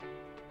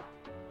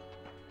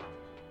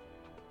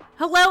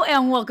Hello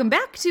and welcome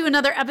back to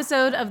another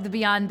episode of the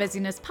Beyond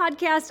Busyness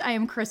podcast. I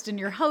am Kristen,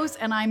 your host,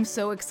 and I'm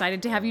so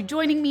excited to have you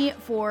joining me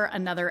for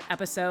another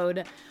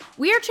episode.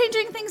 We are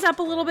changing things up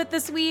a little bit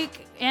this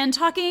week and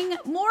talking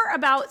more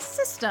about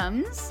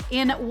systems,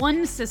 and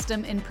one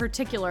system in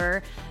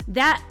particular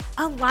that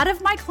a lot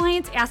of my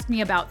clients ask me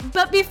about.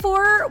 But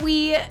before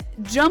we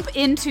jump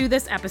into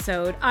this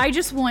episode, I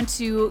just want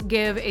to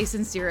give a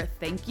sincere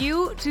thank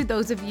you to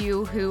those of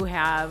you who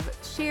have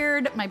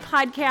shared my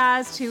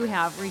podcast, who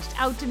have reached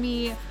out to me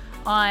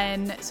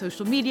on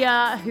social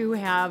media, who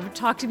have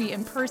talked to me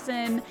in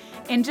person,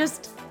 and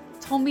just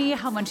told me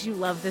how much you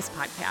love this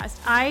podcast.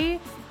 I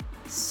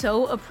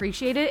so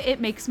appreciate it. It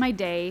makes my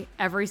day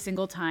every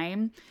single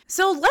time.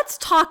 So let's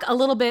talk a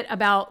little bit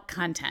about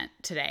content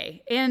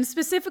today, and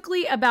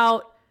specifically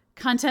about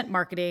content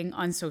marketing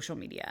on social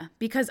media,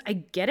 because I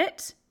get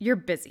it, you're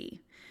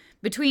busy.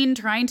 Between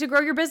trying to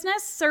grow your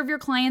business, serve your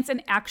clients,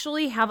 and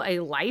actually have a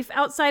life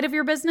outside of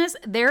your business,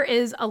 there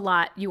is a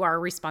lot you are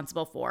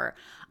responsible for.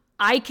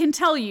 I can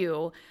tell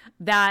you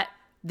that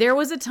there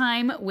was a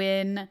time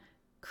when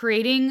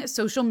creating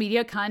social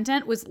media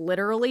content was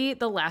literally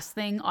the last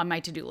thing on my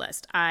to-do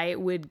list. I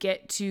would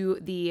get to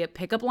the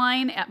pickup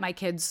line at my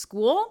kids'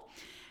 school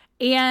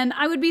and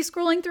I would be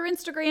scrolling through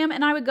Instagram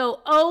and I would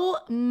go, oh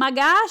my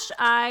gosh,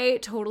 I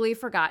totally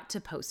forgot to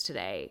post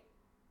today.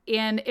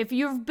 And if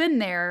you've been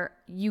there,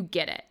 you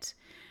get it.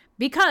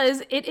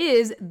 Because it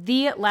is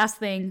the last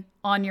thing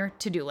on your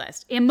to-do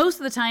list. And most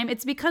of the time,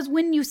 it's because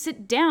when you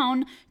sit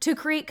down to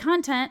create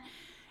content,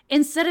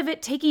 instead of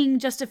it taking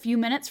just a few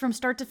minutes from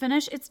start to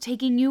finish, it's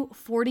taking you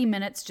 40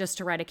 minutes just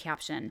to write a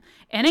caption.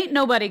 And ain't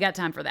nobody got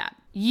time for that.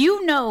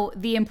 You know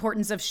the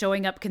importance of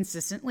showing up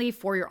consistently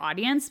for your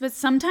audience, but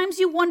sometimes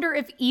you wonder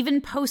if even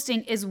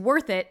posting is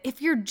worth it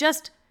if you're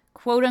just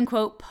quote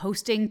unquote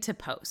posting to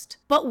post.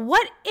 But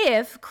what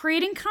if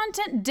creating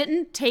content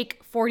didn't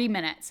take 40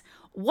 minutes?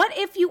 What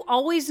if you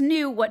always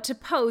knew what to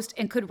post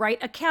and could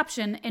write a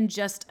caption in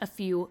just a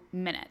few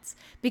minutes?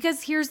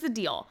 Because here's the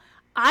deal.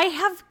 I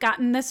have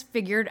gotten this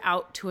figured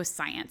out to a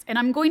science, and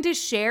I'm going to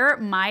share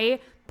my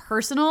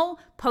personal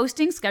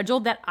posting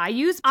schedule that I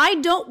use. I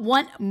don't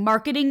want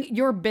marketing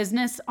your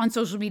business on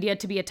social media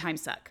to be a time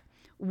suck.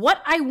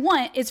 What I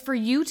want is for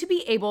you to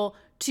be able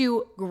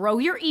to grow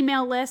your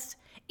email list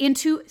and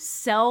to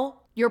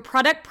sell your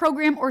product,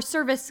 program, or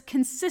service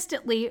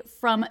consistently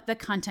from the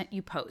content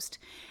you post.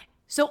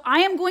 So I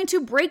am going to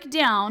break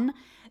down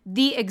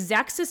the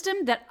exact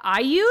system that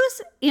I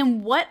use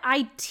and what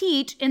I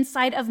teach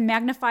inside of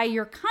Magnify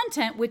Your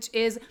Content, which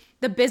is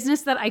the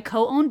business that I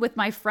co-own with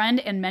my friend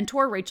and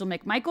mentor, Rachel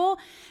McMichael,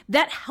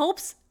 that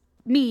helps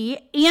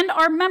me and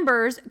our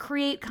members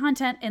create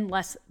content in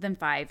less than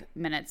 5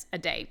 minutes a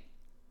day.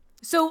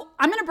 So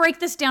I'm going to break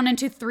this down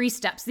into 3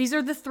 steps. These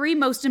are the 3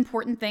 most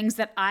important things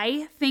that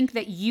I think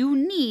that you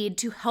need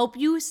to help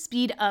you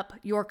speed up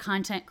your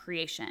content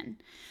creation.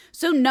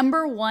 So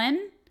number 1,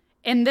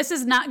 and this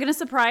is not going to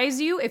surprise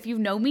you if you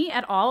know me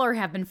at all or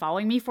have been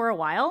following me for a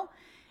while.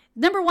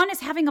 Number 1 is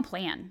having a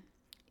plan.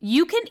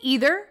 You can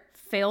either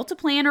fail to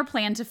plan or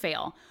plan to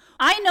fail.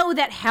 I know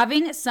that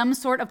having some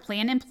sort of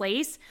plan in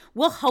place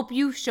will help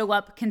you show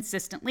up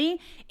consistently,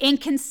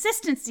 and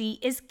consistency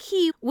is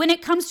key when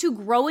it comes to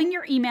growing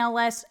your email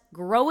list,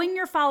 growing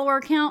your follower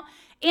account,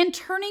 and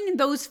turning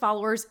those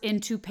followers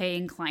into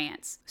paying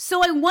clients.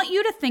 So I want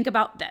you to think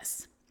about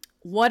this.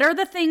 What are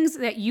the things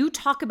that you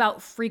talk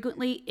about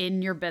frequently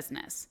in your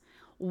business?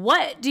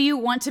 What do you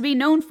want to be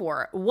known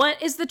for? What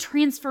is the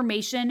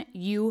transformation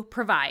you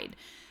provide?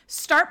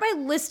 Start by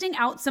listing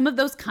out some of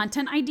those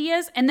content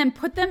ideas and then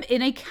put them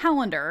in a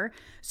calendar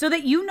so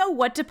that you know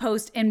what to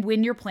post and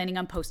when you're planning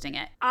on posting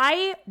it.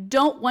 I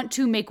don't want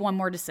to make one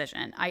more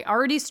decision. I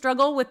already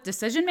struggle with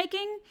decision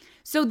making,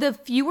 so the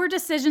fewer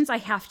decisions I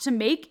have to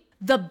make,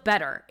 the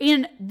better.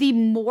 And the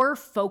more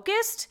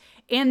focused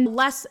and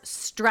less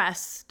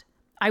stressed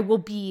I will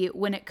be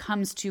when it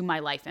comes to my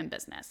life and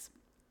business.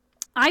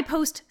 I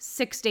post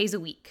 6 days a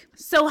week.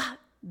 So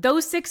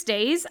those 6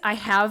 days I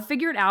have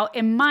figured out,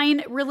 and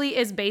mine really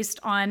is based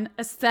on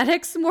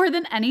aesthetics more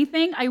than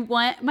anything. I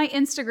want my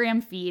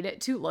Instagram feed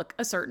to look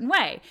a certain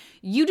way.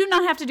 You do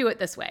not have to do it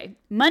this way.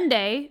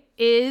 Monday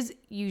is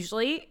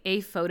usually a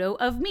photo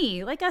of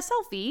me, like a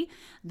selfie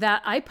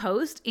that I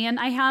post, and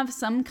I have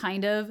some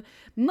kind of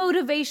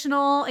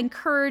motivational,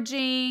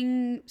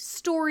 encouraging,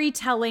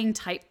 storytelling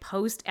type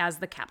post as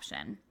the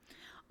caption.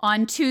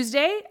 On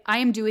Tuesday, I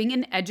am doing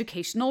an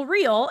educational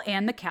reel,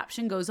 and the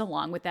caption goes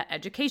along with that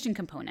education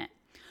component.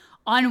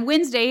 On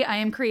Wednesday, I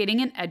am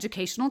creating an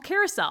educational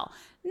carousel.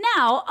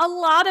 Now, a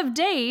lot of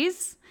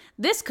days,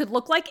 this could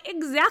look like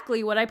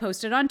exactly what I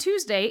posted on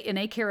Tuesday in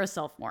a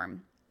carousel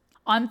form.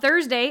 On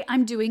Thursday,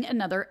 I'm doing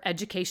another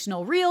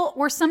educational reel,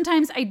 or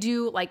sometimes I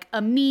do like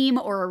a meme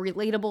or a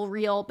relatable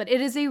reel, but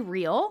it is a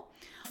reel.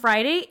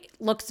 Friday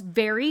looks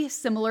very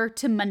similar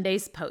to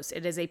Monday's post.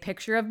 It is a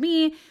picture of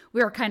me.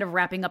 We are kind of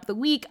wrapping up the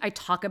week. I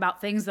talk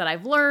about things that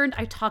I've learned.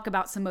 I talk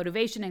about some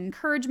motivation and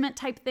encouragement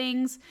type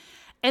things.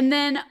 And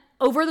then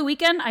Over the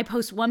weekend, I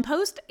post one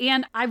post,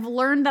 and I've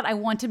learned that I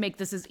want to make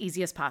this as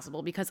easy as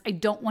possible because I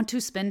don't want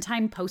to spend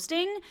time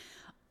posting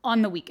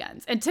on the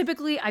weekends. And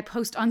typically I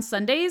post on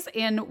Sundays,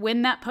 and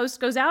when that post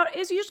goes out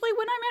is usually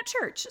when I'm at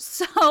church.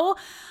 So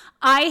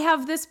I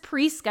have this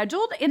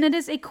pre-scheduled, and it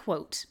is a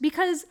quote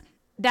because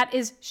that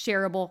is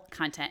shareable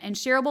content. And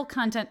shareable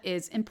content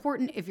is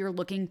important if you're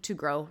looking to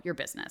grow your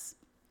business.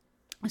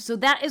 So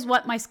that is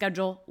what my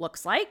schedule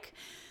looks like.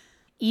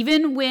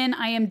 Even when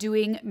I am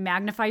doing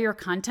Magnify Your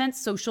Content,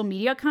 social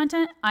media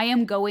content, I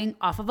am going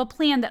off of a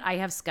plan that I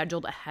have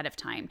scheduled ahead of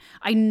time.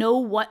 I know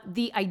what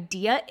the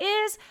idea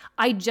is.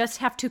 I just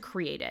have to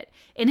create it.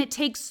 And it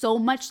takes so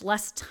much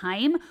less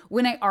time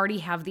when I already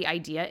have the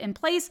idea in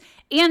place.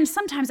 And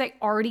sometimes I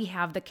already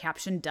have the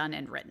caption done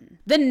and written.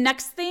 The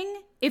next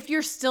thing, if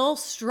you're still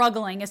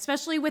struggling,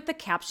 especially with the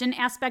caption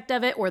aspect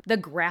of it or the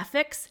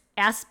graphics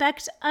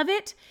aspect of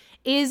it,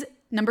 is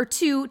number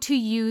 2, to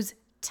use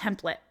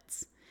templates.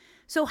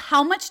 So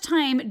how much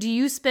time do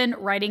you spend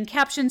writing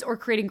captions or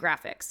creating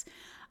graphics?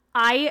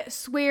 I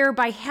swear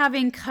by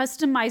having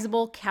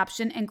customizable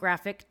caption and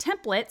graphic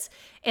templates,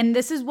 and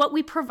this is what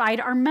we provide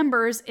our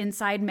members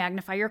inside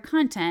Magnify Your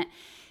Content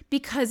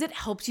because it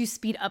helps you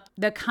speed up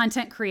the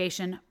content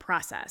creation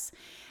process.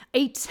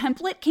 A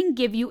template can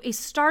give you a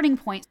starting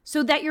point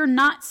so that you're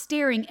not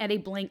staring at a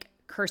blank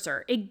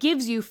cursor. It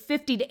gives you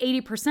 50 to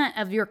 80%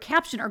 of your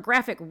caption or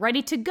graphic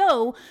ready to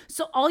go.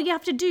 So all you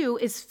have to do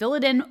is fill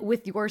it in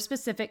with your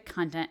specific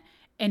content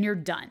and you're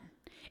done.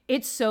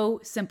 It's so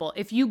simple.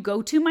 If you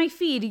go to my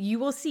feed, you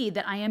will see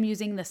that I am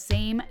using the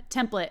same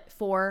template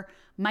for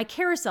my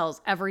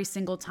carousels every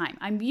single time.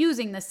 I'm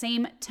using the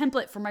same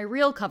template for my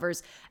reel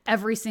covers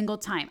every single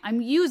time.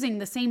 I'm using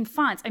the same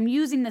fonts. I'm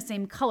using the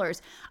same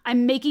colors.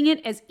 I'm making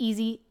it as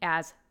easy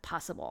as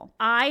possible.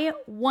 I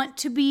want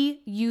to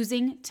be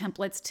using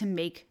templates to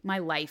make my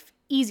life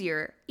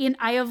easier. And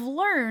I have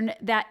learned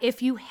that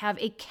if you have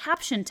a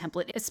caption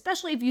template,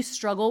 especially if you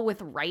struggle with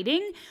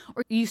writing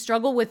or you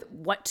struggle with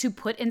what to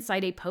put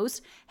inside a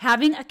post,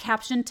 having a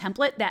caption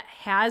template that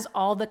has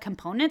all the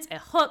components, a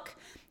hook,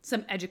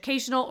 some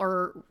educational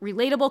or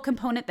relatable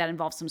component that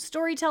involves some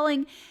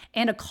storytelling,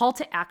 and a call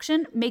to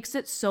action makes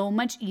it so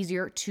much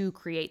easier to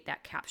create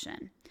that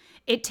caption.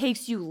 It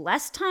takes you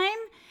less time,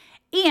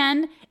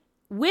 and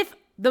with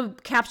the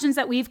captions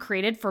that we've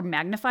created for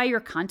Magnify Your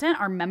Content,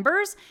 our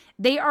members,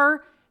 they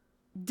are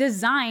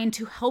designed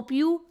to help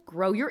you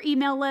grow your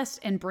email list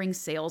and bring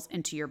sales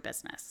into your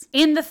business.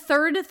 And the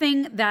third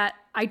thing that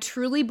I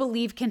truly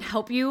believe can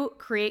help you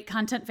create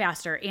content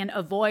faster and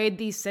avoid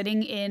the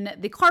sitting in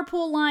the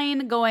carpool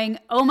line going,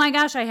 oh my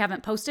gosh, I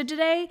haven't posted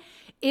today,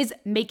 is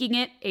making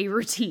it a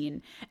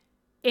routine.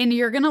 And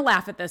you're going to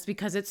laugh at this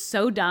because it's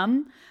so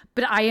dumb,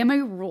 but I am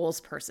a rules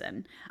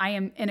person. I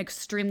am an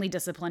extremely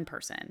disciplined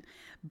person.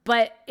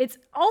 But it's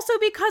also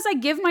because I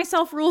give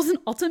myself rules and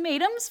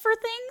ultimatums for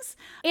things.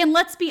 And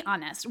let's be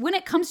honest, when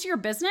it comes to your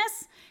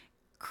business,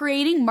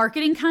 creating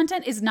marketing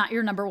content is not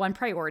your number one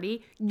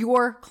priority.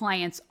 Your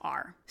clients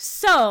are.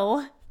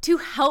 So to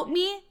help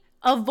me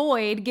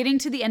avoid getting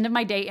to the end of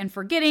my day and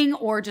forgetting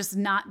or just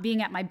not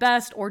being at my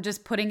best or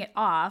just putting it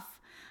off,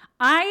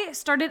 I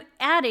started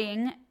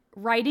adding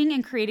writing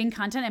and creating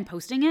content and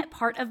posting it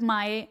part of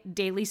my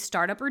daily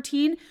startup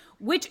routine,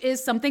 which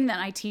is something that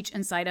I teach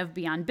inside of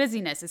Beyond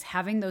Busyness, is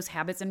having those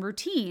habits and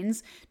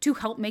routines to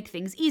help make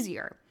things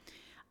easier.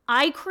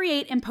 I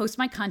create and post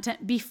my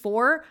content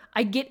before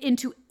I get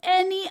into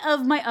any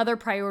of my other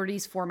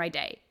priorities for my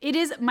day. It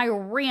is my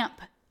ramp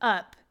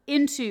up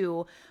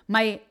into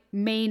my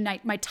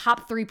my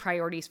top 3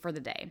 priorities for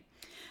the day.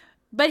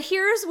 But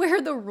here's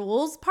where the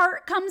rules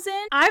part comes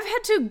in. I've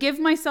had to give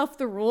myself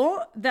the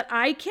rule that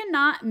I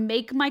cannot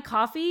make my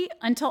coffee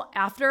until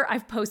after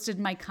I've posted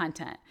my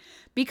content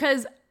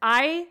because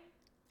I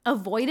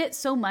avoid it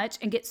so much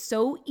and get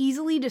so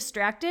easily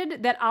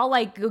distracted that I'll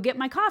go get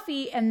my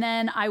coffee and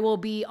then I will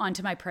be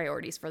onto my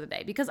priorities for the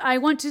day because I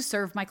want to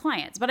serve my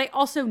clients, but I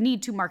also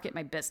need to market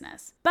my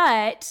business.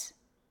 But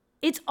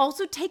it's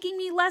also taking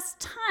me less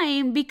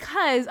time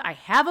because I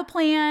have a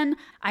plan,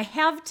 I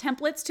have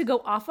templates to go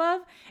off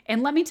of,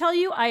 and let me tell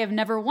you, I have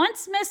never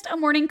once missed a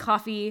morning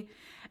coffee,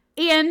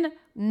 and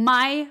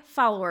my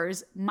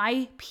followers,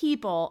 my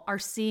people are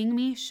seeing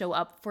me show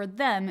up for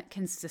them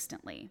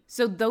consistently.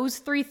 So those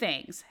 3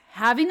 things,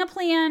 having a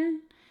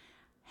plan,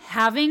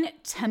 having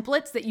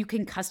templates that you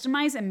can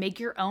customize and make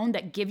your own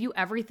that give you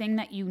everything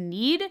that you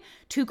need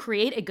to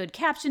create a good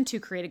caption, to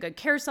create a good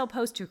carousel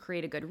post, to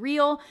create a good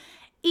reel,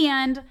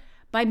 and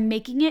by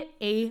making it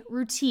a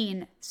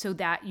routine so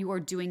that you are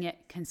doing it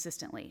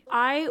consistently.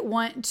 I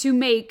want to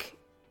make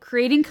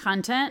creating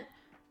content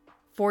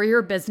for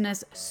your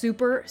business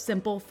super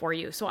simple for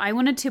you. So I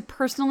wanted to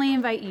personally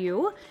invite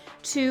you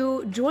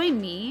to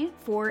join me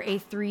for a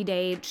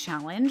 3-day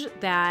challenge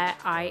that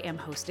I am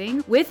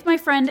hosting with my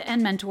friend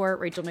and mentor,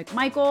 Rachel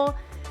McMichael.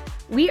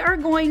 We are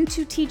going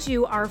to teach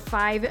you our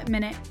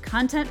 5-minute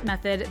content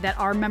method that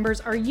our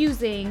members are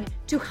using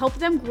to help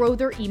them grow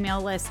their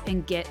email list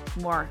and get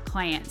more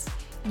clients.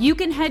 You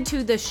can head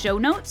to the show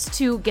notes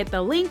to get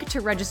the link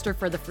to register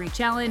for the free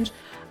challenge.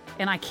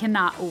 And I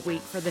cannot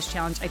wait for this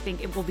challenge. I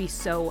think it will be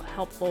so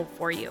helpful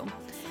for you.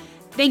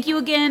 Thank you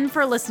again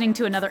for listening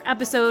to another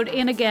episode,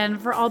 and again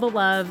for all the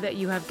love that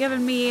you have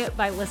given me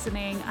by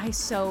listening. I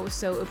so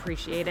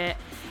appreciate it.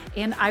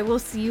 And I will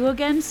see you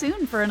again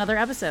soon for another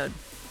episode.